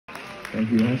Thank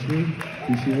you, Ashley.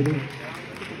 Appreciate it.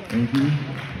 Thank you.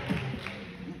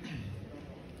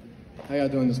 How y'all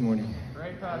doing this morning?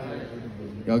 Great, Pastor.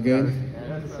 Y'all good?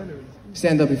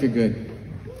 Stand up if you're good.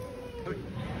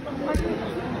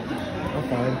 I'm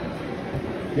fine.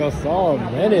 Yo, solid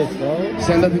minutes, bro.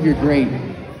 Stand up if you're great.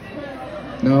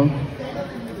 No?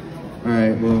 All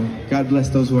right, well, God bless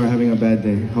those who are having a bad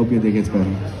day. Hope your day gets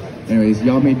better. Anyways,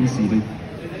 y'all may be seated.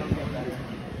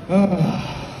 What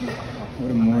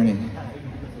a morning.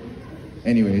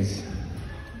 Anyways,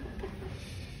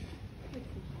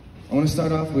 I want to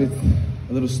start off with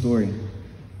a little story.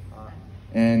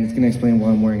 And it's going to explain why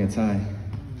I'm wearing a tie.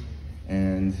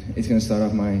 And it's going to start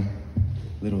off my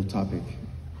little topic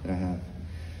that I have.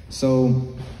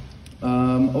 So,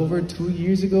 over 2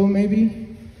 years ago,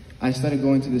 maybe, I started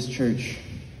going to this church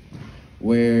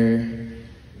where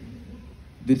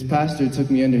this pastor took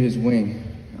me under his wing.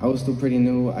 I was still pretty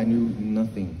new. I knew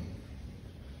nothing,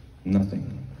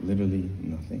 literally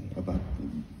nothing about the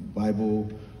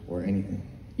Bible or anything.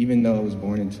 Even though I was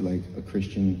born into like a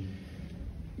Christian,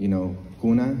 you know,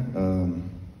 cuna.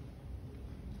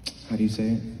 How do you say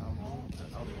it?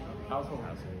 Household.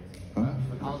 Huh?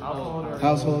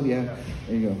 Household, yeah.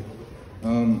 There you go.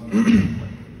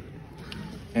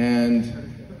 And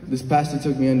this pastor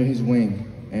took me under his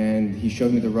wing, and he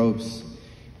showed me the ropes.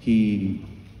 He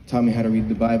taught me how to read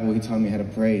the Bible. He taught me how to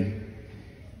pray.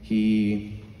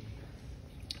 He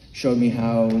showed me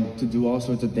how to do all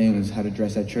sorts of things, how to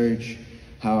dress at church,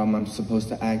 how I'm supposed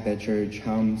to act at church,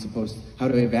 how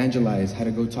to evangelize, how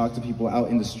to go talk to people out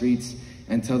in the streets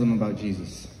and tell them about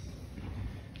Jesus.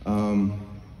 And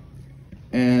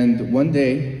one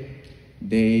day,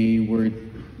 they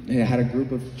had a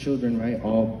group of children, right,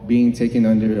 all being taken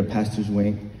under a pastor's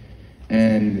wing,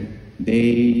 and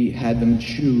they had them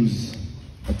choose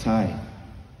a tie,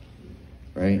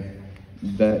 right,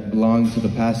 that belonged to the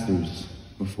pastors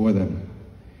before them.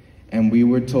 And we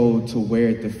were told to wear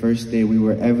it the first day we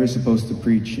were ever supposed to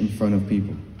preach in front of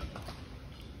people.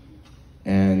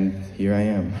 And here I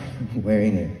am,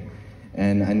 wearing it.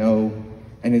 And I know,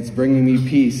 and it's bringing me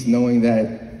peace knowing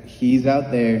that he's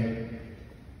out there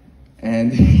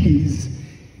and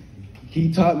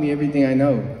he taught me everything I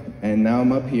know. And now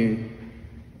I'm up here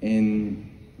in,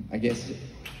 I guess,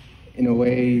 in a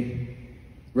way,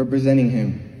 representing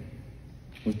him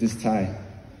with this tie.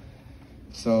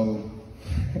 So,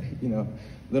 you know,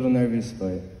 a little nervous,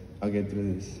 but I'll get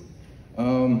through this.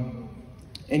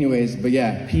 Anyways, but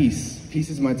yeah, peace. Peace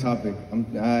is my topic.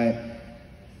 I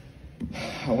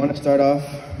want to start off,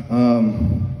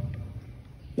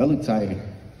 y'all look tired.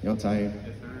 Y'all tired?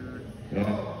 Yeah.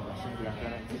 All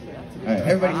right,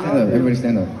 everybody stand up. Everybody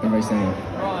stand up. Everybody stand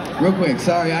up. Real quick,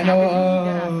 sorry, I know,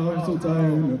 I'm so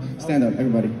tired. Stand up,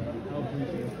 everybody.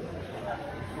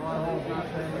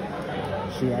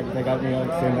 Shoot, they got me on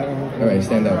stand up. All right,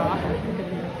 stand up.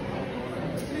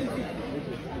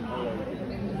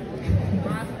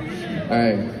 All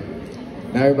right,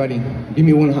 now everybody, give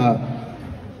me one hop.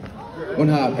 One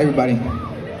hop, everybody.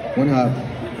 One hop.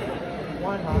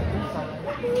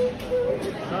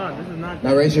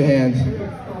 Now raise your hand.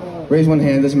 Raise one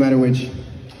hand, doesn't matter which.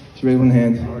 Just raise one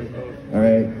hand. All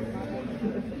right.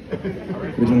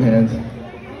 Raise one hand.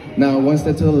 Now one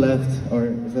step to the left, or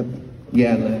is that,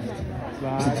 yeah, left.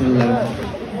 One step to the left.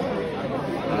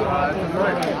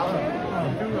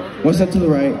 One step to the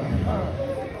right.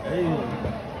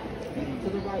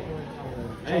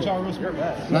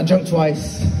 Not jump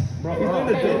twice.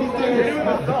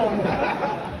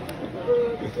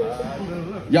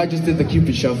 Y'all just did the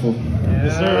Cupid shuffle.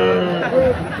 Yes, sir.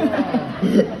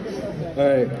 All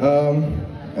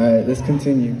right, let's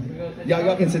continue.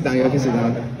 Y'all can sit down. Y'all can sit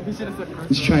down.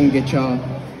 Just trying to get y'all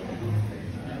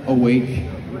awake.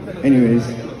 Anyways,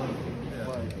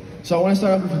 so I want to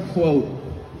start off with a quote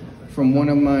from one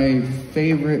of my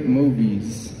favorite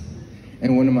movies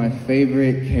and one of my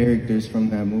favorite characters from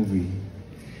that movie.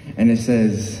 And it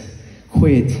says,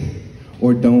 "Quit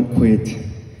or don't quit.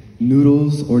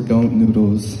 Noodles or don't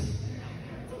noodles.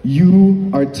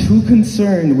 You are too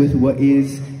concerned with what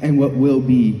is and what will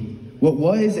be. What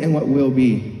was and what will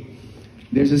be.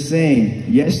 There's a saying,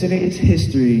 yesterday is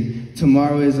history,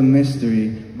 tomorrow is a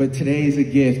mystery, but today is a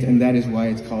gift, and that is why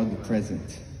it's called the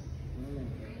present."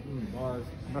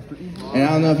 And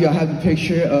I don't know if y'all have the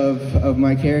picture of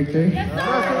my character. Yes,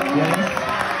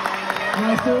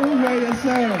 Master Uwe, yes,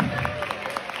 sir.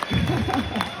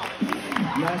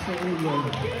 Master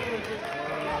Uwe.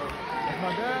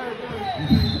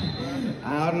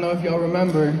 I don't know if y'all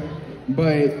remember,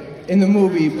 but in the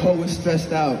movie, Poe was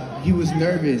stressed out. He was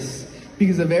nervous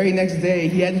because the very next day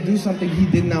he had to do something he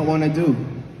did not want to do.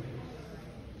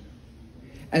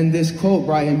 And this quote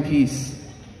brought him peace.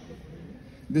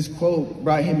 This quote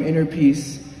brought him inner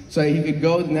peace so that he could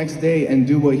go the next day and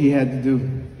do what he had to do.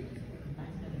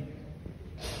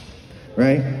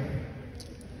 Right?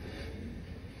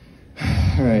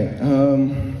 All right.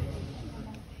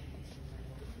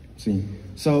 Let's see.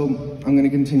 So I'm going to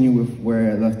continue with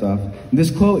where I left off.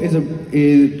 This quote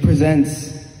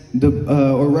represents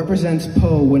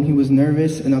Poe when he was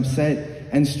nervous and upset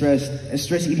and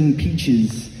stressed eating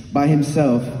peaches by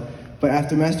himself. But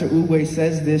after Master Oogway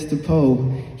says this to Poe,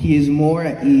 he is more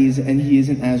at ease and he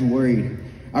isn't as worried.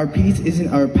 Our peace isn't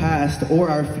our past or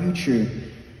our future.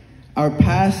 Our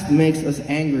past makes us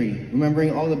angry,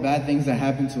 remembering all the bad things that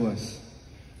happened to us.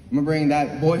 Remembering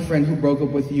that boyfriend who broke up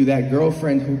with you, that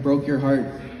girlfriend who broke your heart,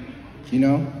 you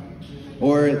know?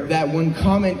 Or that one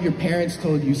comment your parents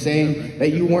told you saying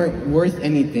that you weren't worth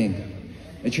anything,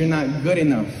 that you're not good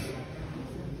enough,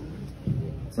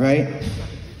 right?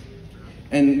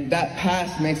 And that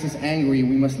past makes us angry.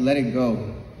 We must let it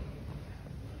go,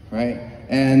 right?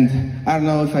 And I don't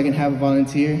know if I can have a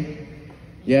volunteer.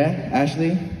 Yeah,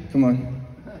 Ashley, come on.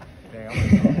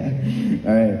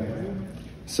 All right.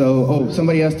 So,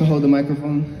 somebody has to hold the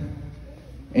microphone.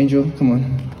 Angel, come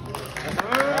on.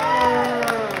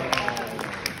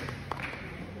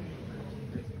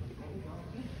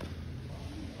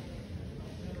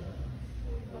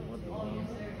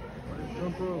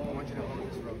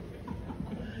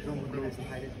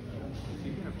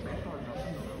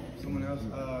 Someone else?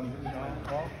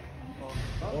 Paul?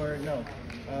 Or no?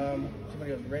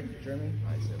 Somebody else? Rick? Jeremy?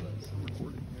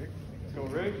 Let's go,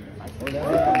 Rick. There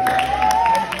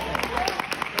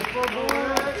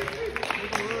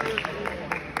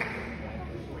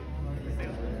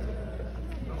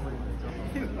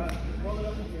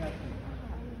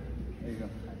you go.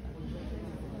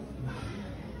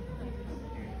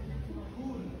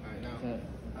 Alright, now,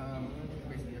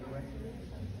 face the other way.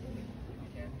 You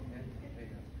can? Yeah? There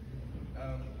you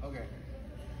go. Okay.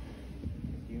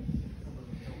 Thank you.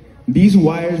 These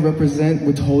wires represent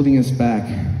what's holding us back,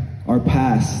 our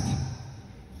past,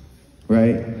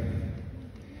 right?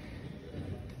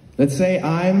 Let's say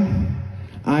I'm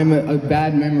a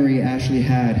bad memory Ashley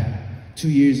had 2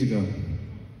 years ago,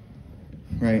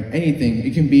 right? Anything.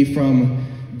 It can be from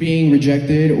being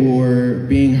rejected or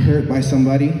being hurt by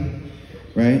somebody,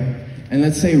 right? And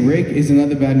let's say Rick is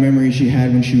another bad memory she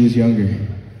had when she was younger,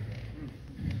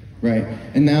 right?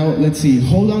 And now let's see,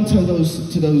 hold on to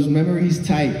those memories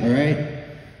tight, all right?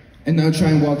 And now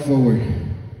try and walk forward.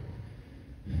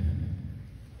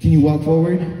 Can you walk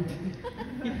forward?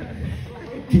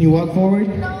 Can you walk forward?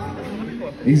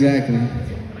 Exactly.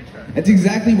 That's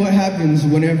exactly what happens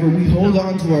whenever we hold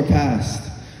on to our past.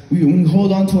 When we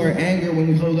hold on to our anger, when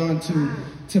we hold on to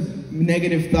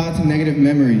negative thoughts and negative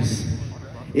memories.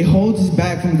 It holds us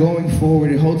back from going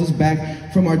forward. It holds us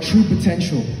back from our true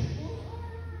potential.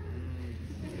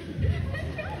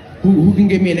 Who can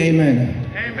give me an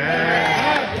amen?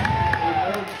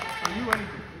 Amen.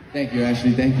 Thank you,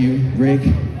 Ashley. Thank you, Rick.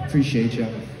 Appreciate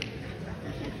y'all.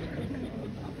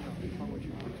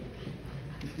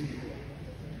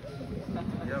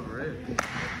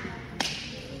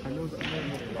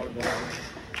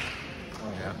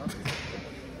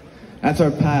 That's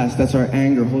our past. That's our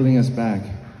anger holding us back,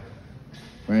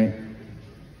 right?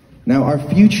 Now, our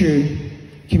future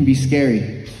can be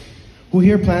scary. Who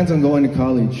here plans on going to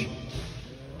college?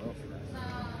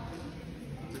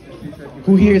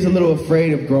 Who here is a little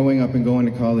afraid of growing up and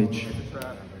going to college?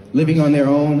 Living on their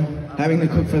own, having to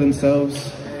cook for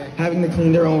themselves, having to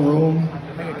clean their own room,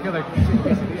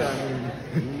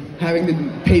 having to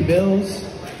pay bills.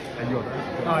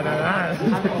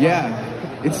 Yeah,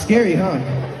 it's scary, huh?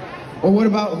 Or what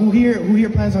about who here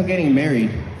plans on getting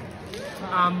married?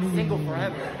 I'm single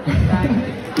forever.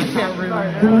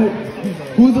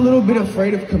 Who's a little bit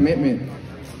afraid of commitment?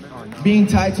 Being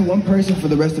tied to one person for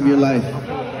the rest of your life.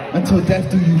 Until death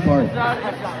do you part.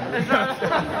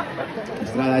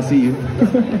 It's not, I see you.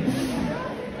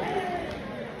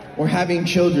 Or having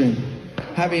children.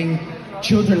 Having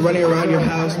children running around your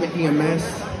house making a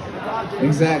mess.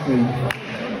 Exactly.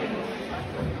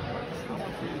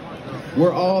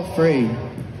 We're all afraid.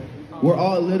 We're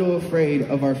all a little afraid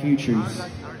of our futures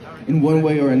in one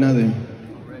way or another.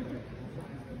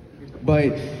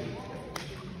 But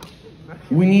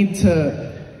we need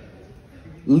to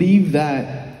leave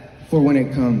that for when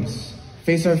it comes.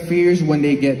 Face our fears when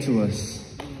they get to us.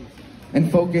 And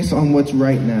focus on what's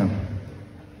right now.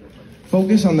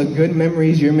 Focus on the good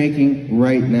memories you're making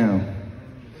right now.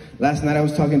 Last night I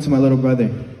was talking to my little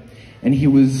brother, and he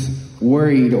was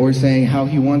worried or saying how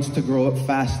he wants to grow up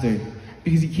faster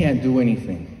because he can't do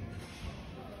anything,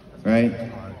 right?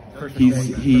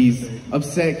 He's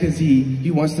upset because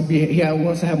he wants to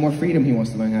have more freedom. He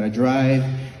wants to learn how to drive.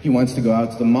 He wants to go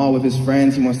out to the mall with his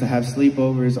friends. He wants to have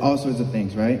sleepovers, all sorts of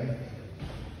things, right?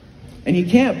 And he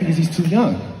can't because he's too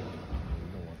young.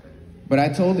 But I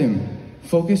told him,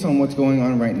 focus on what's going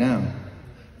on right now.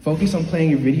 Focus on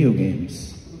playing your video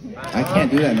games. I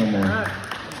can't do that no more.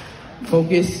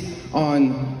 Focus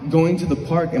on going to the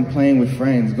park and playing with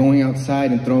friends, going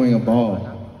outside and throwing a ball.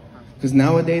 Because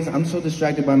nowadays, I'm so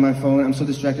distracted by my phone, I'm so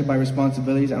distracted by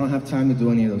responsibilities, I don't have time to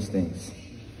do any of those things.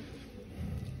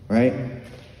 Right?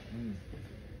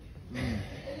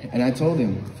 And I told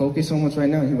him, focus on what's right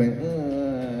now. He went,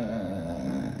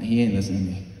 he ain't listening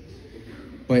to me.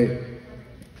 But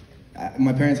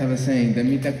my parents have a saying, de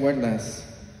mí te acuerdas.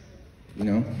 You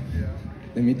know?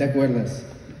 De mí te acuerdas.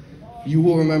 You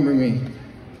will remember me.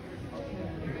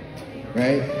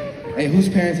 Right? Hey, whose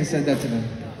parents have said that to them?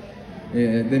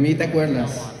 Yeah, de mí te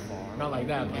acuerdas. Not like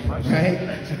that. Right?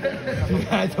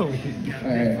 I don't.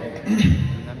 Alright.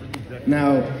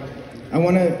 Now, I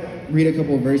want to read a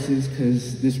couple of verses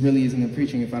because this really isn't a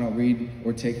preaching if I don't read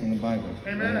or take from the Bible.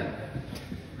 Amen.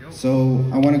 Right? So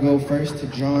I want to go first to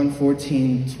John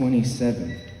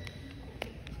 14:27.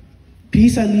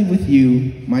 Peace I leave with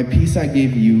you, my peace I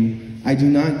give you. I do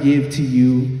not give to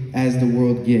you as the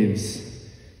world gives.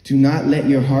 Do not let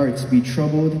your hearts be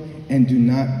troubled and do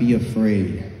not be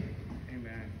afraid.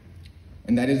 Amen.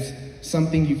 And that is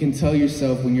something you can tell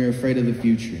yourself when you're afraid of the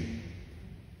future.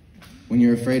 When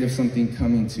you're afraid of something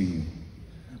coming to you.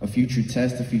 A future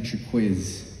test, a future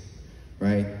quiz,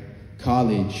 right?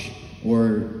 College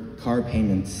or car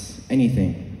payments,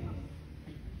 anything.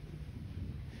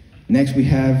 Next we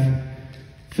have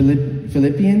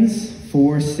Philippians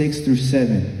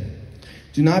 4:6-7.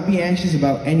 Do not be anxious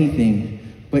about anything,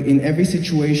 but in every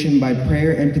situation by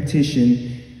prayer and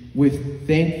petition with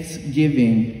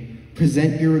thanksgiving,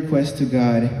 present your request to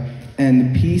God,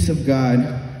 and the peace of God,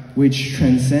 which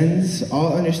transcends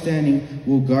all understanding,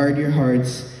 will guard your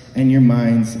hearts and your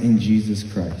minds in Jesus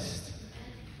Christ.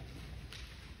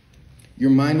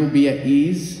 Your mind will be at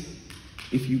ease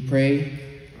if you pray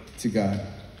to God.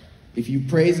 If you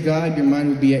praise God, your mind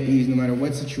will be at ease no matter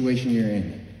what situation you're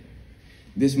in.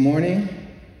 This morning,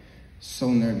 so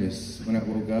nervous when I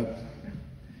woke up.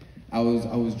 I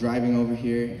was driving over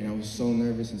here and I was so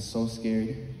nervous and so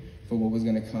scared for what was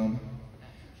gonna come.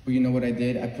 But you know what I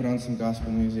did? I put on some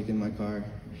gospel music in my car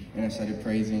and I started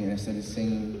praising and I started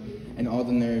singing and all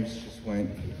the nerves just went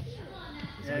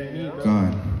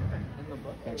gone.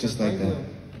 Just like that.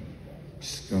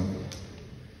 Just gone.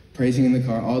 Praising in the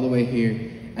car all the way here.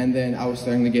 And then I was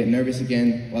starting to get nervous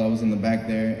again while I was in the back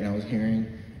there and I was hearing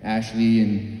Ashley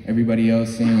and everybody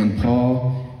else sing and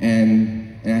Paul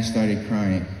and I started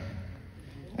crying.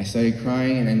 I started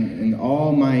crying and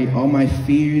all my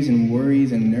fears and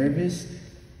worries and nervous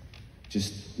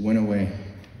just went away.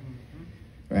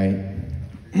 Right?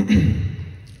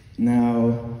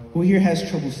 Now, who here has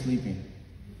trouble sleeping?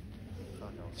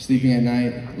 Sleeping at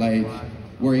night, like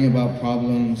worrying about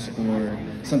problems or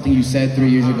something you said 3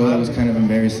 years ago that was kind of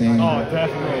embarrassing. Oh,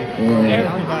 definitely. Or,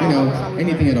 you know,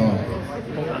 anything at all.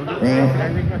 Right?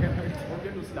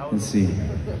 Let's see.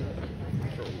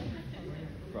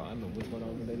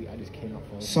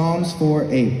 Psalms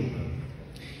 4:8.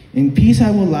 In peace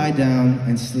I will lie down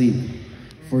and sleep.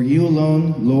 For you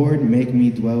alone, Lord, make me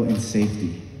dwell in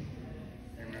safety.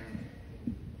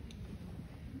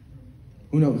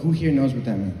 Who here knows what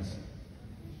that means?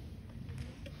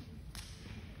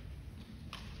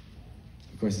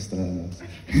 Of course, it's Estrada knows.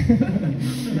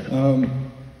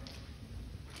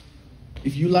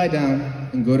 If you lie down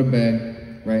and go to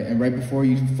bed, right, and right before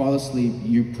you fall asleep,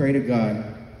 you pray to God,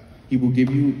 He will give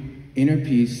you inner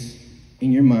peace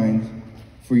in your mind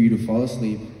for you to fall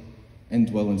asleep and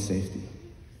dwell in safety.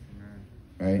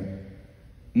 Right?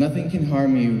 Nothing can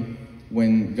harm you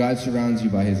when God surrounds you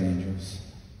by His angels.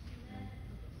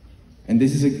 And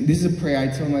this is a prayer I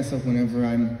tell myself whenever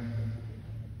I'm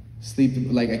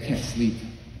like I can't sleep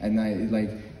at night. It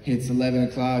like hits 11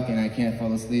 o'clock and I can't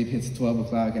fall asleep. Hits 12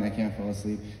 o'clock and I can't fall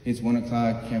asleep. Hits 1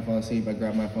 o'clock, can't fall asleep. I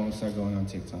grab my phone and start going on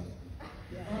TikTok.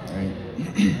 Right?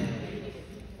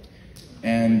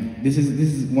 And this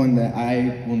is one that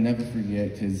I will never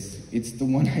forget because it's the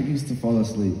one I used to fall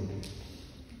asleep.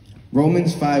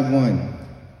 Romans 5:1.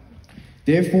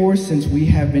 Therefore, since we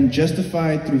have been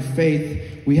justified through faith,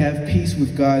 we have peace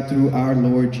with God through our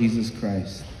Lord Jesus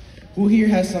Christ. Who here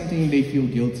has something they feel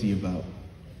guilty about?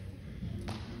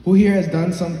 Who here has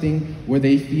done something where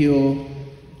they feel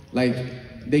like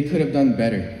they could have done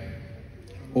better?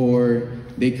 Or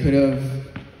they could have,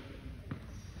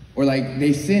 or like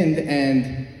they sinned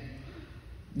and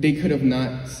they could have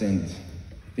not sinned.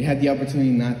 They had the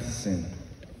opportunity not to sin,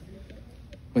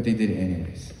 but they did it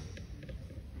anyways.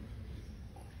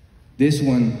 This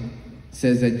one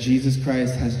says that Jesus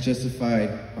Christ has justified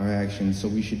our actions, so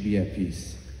we should be at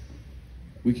peace.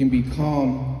 We can be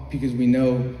calm because we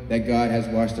know that God has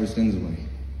washed our sins away,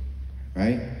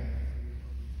 right?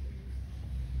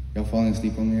 Y'all falling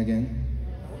asleep on me again?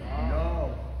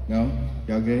 No. No?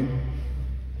 Y'all good?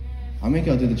 I'll make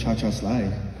y'all do the cha-cha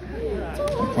slide.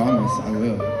 I promise, I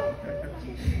will.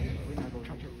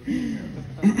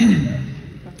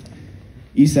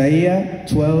 Isaiah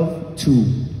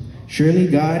 12:2. Surely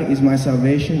God is my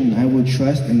salvation, and I will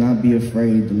trust and not be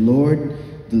afraid. The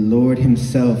Lord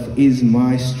himself is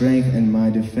my strength and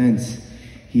my defense.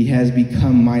 He has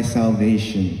become my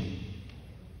salvation.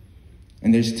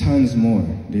 And there's tons more.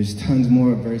 There's tons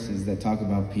more verses that talk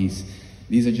about peace.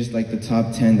 These are just like the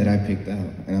top 10 that I picked out,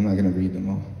 and I'm not going to read them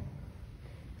all.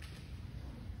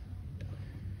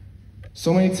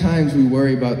 So many times we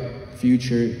worry about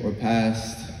future or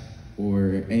past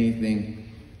or anything,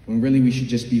 when really we should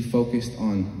just be focused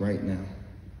on right now.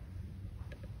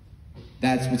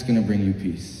 That's what's going to bring you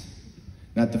peace.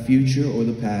 Not the future or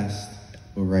the past,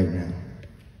 but right now.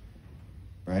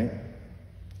 Right?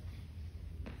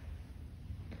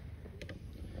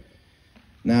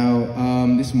 Now,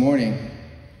 this morning,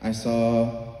 I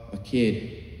saw a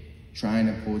kid trying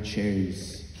to pull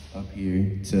chairs up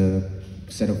here to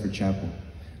set up for chapel.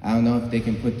 I don't know if they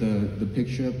can put the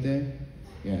picture up there.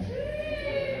 Yeah.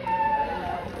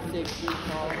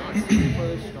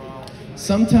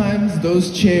 Sometimes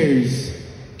those chairs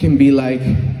can be like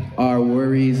our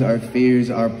worries, our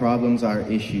fears, our problems, our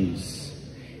issues.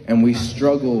 And we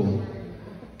struggle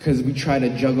because we try to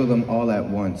juggle them all at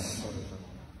once.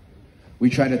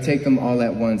 We try to take them all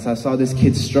at once. I saw this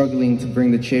kid struggling to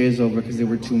bring the chairs over because there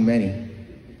were too many,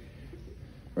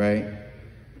 right?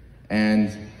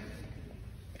 And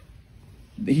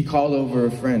he called over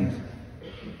a friend,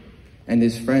 and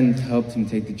his friend helped him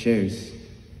take the chairs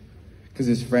because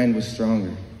his friend was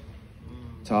stronger,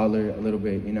 taller a little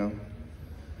bit, you know?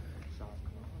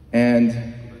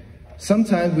 And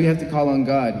sometimes we have to call on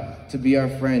God to be our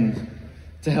friend,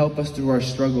 to help us through our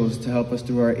struggles, to help us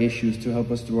through our issues, to help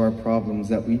us through our problems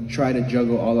that we try to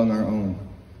juggle all on our own.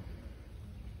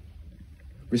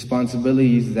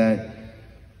 Responsibilities that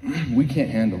we can't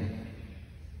handle.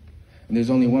 And there's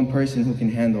only one person who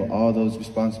can handle all those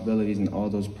responsibilities and all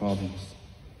those problems.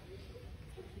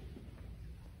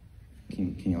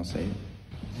 Can y'all say it?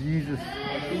 Jesus.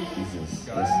 Jesus.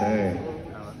 Yes, sir.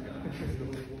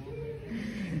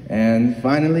 And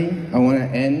finally, I want to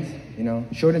end,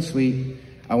 short and sweet.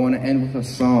 I want to end with a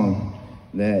song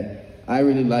that I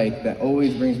really like, that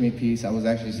always brings me peace. I was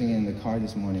actually singing in the car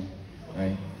this morning,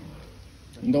 right?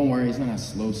 And don't worry, it's not a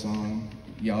slow song.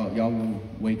 Y'all will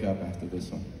wake up after this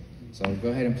one. So go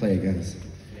ahead and play it, guys.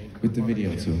 With the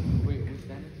video, too.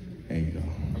 There you go.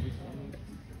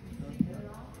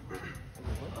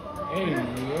 Hey,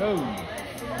 yo.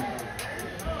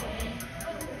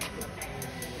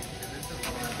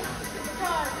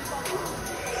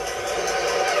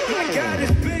 My God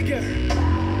is bigger,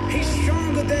 he's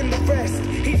stronger than the rest,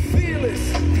 he's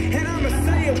fearless, and I'ma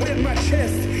say it with my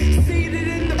chest, seated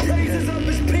in the praises of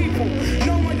his people,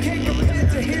 no one can compare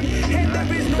to him, and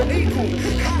there is no equal,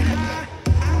 ha ha,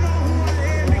 I know who I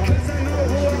am because I know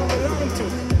who I belong to,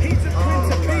 he's a prince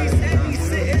of peace, and he's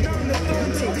sitting on the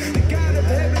throne too, the God of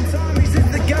heaven's armies is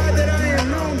the God that I am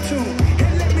known to,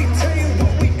 and let me tell you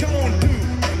what we gon' do,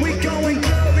 we going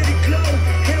glory to glory,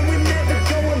 and we never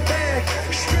going back,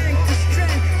 strength to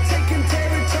strength, taking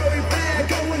territory back,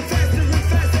 going faster and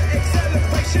faster,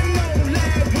 acceleration, no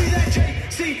lag, we that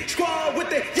JC squad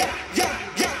with it, yeah.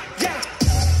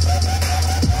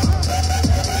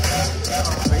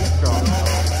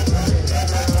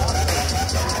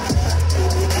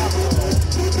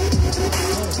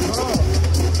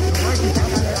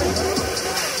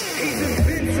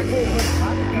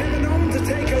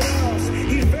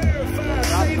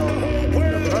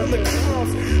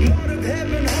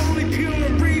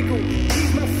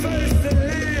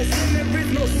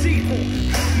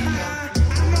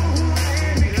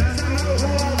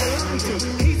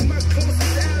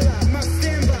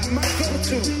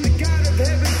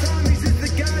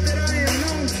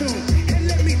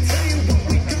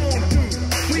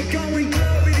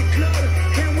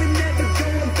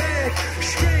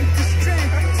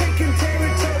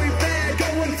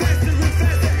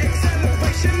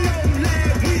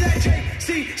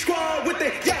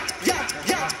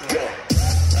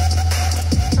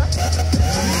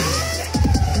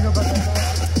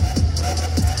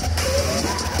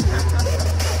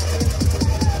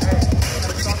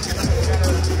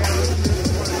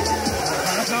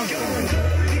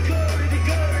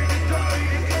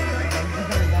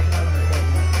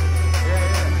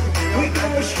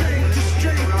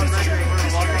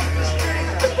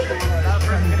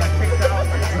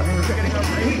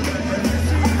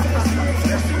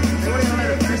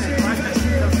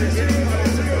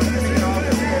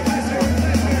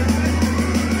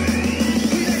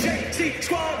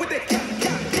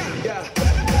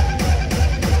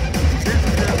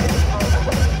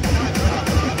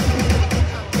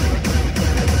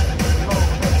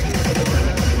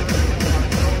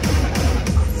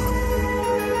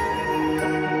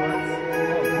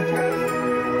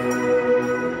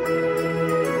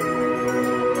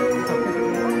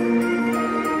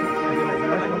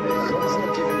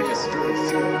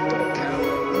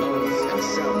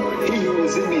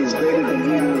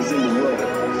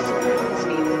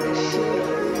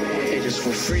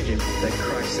 that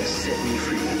Christ has set me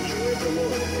free. The joy of the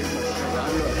Lord is my strength.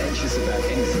 I'm not anxious about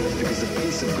anything because the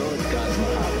peace of God guards my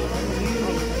heart.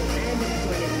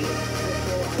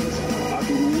 I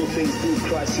can do all things through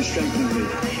Christ who strengthens me.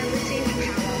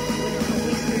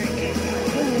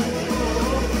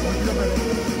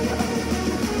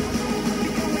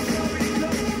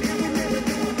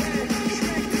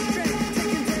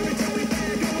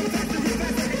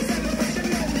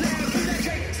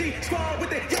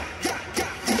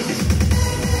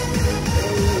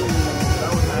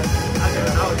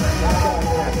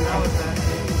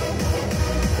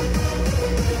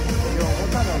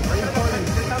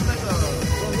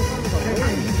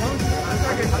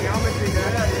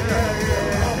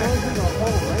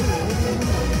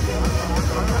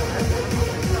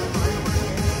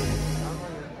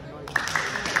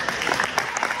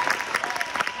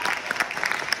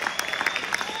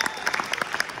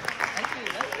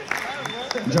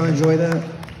 Did y'all enjoy that?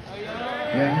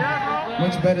 Yeah?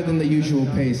 Much better than the usual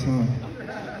pace, huh?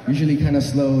 Usually kind of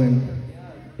slow and,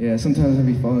 yeah, sometimes I'll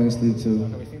be falling asleep too.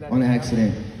 On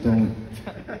accident. Don't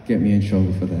get me in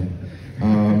trouble for that.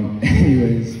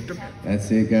 Anyways,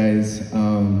 that's it, guys.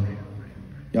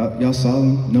 Y'all saw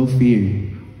them? No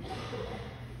fear.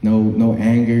 No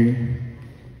anger.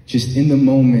 Just in the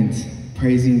moment,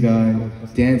 praising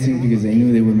God, dancing because they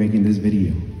knew they were making this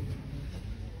video.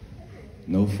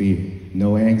 No fear,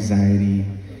 no anxiety.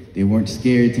 They weren't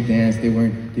scared to dance. They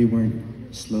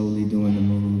weren't slowly doing the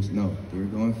moves. No, they were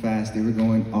going fast. They were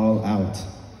going all out.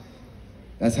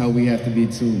 That's how we have to be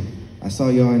too. I saw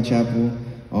y'all in chapel,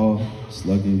 all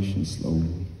sluggish and slow.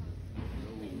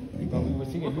 We were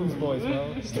singing Newsboys,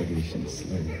 bro. Sluggish and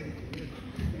slow.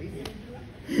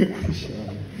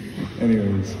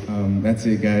 Anyways, that's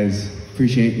it, guys.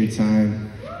 Appreciate your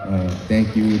time.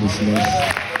 Thank you,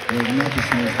 dismissed. Not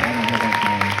dismissed. I don't have that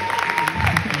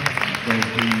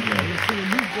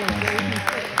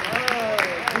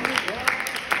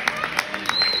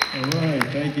All right,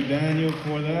 thank you, Daniel,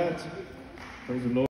 for that. Praise the Lord.